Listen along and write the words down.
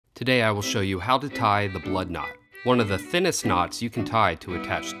Today I will show you how to tie the blood knot, one of the thinnest knots you can tie to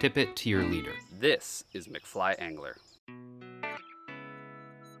attach tippet to your leader. This is McFly Angler.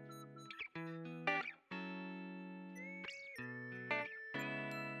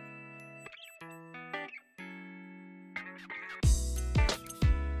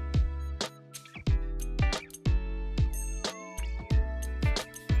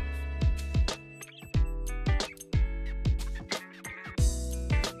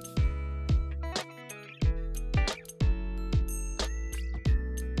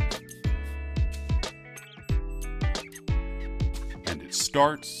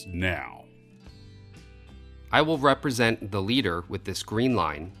 Starts now. I will represent the leader with this green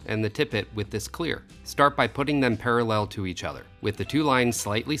line and the tippet with this clear. Start by putting them parallel to each other. With the two lines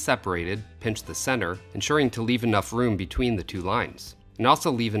slightly separated, pinch the center, ensuring to leave enough room between the two lines, and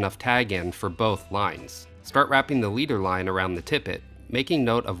also leave enough tag end for both lines. Start wrapping the leader line around the tippet, making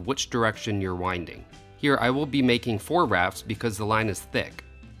note of which direction you're winding. Here I will be making 4 wraps because the line is thick,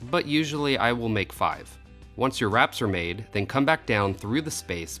 but usually I will make 5. Once your wraps are made, then come back down through the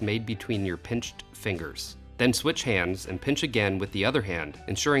space made between your pinched fingers. Then switch hands and pinch again with the other hand,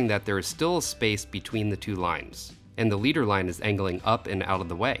 ensuring that there is still a space between the two lines, and the leader line is angling up and out of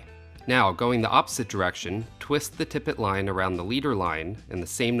the way. Now, going the opposite direction, twist the tippet line around the leader line in the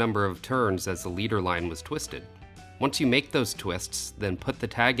same number of turns as the leader line was twisted. Once you make those twists, then put the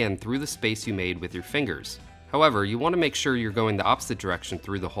tag end through the space you made with your fingers. However, you want to make sure you're going the opposite direction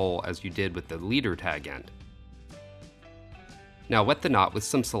through the hole as you did with the leader tag end. Now wet the knot with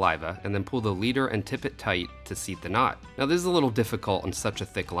some saliva and then pull the leader and tippet tight to seat the knot. Now this is a little difficult on such a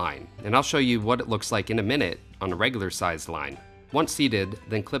thick line, and I'll show you what it looks like in a minute on a regular sized line. Once seated,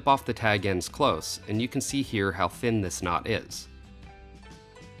 then clip off the tag ends close, and you can see here how thin this knot is.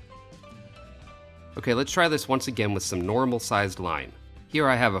 Okay, let's try this once again with some normal sized line. Here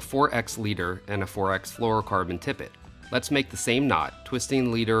I have a 4x leader and a 4x fluorocarbon tippet. Let's make the same knot, twisting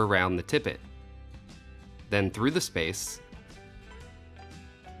the leader around the tippet. Then through the space,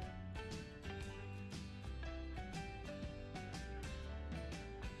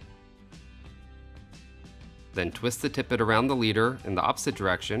 then twist the tippet around the leader in the opposite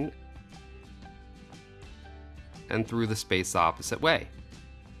direction and through the space the opposite way.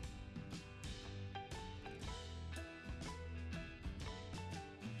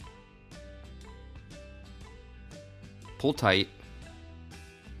 Pull tight,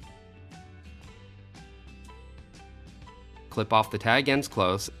 clip off the tag ends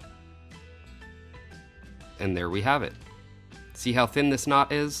close, and there we have it. See how thin this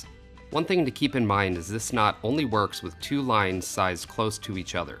knot is? One thing to keep in mind is this knot only works with 2 lines sized close to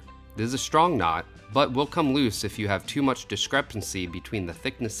each other. This is a strong knot, but will come loose if you have too much discrepancy between the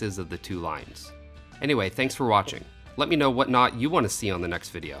thicknesses of the 2 lines. Anyway, thanks for watching. Let me know what knot you want to see on the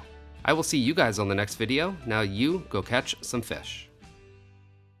next video. I will see you guys on the next video. Now you go catch some fish.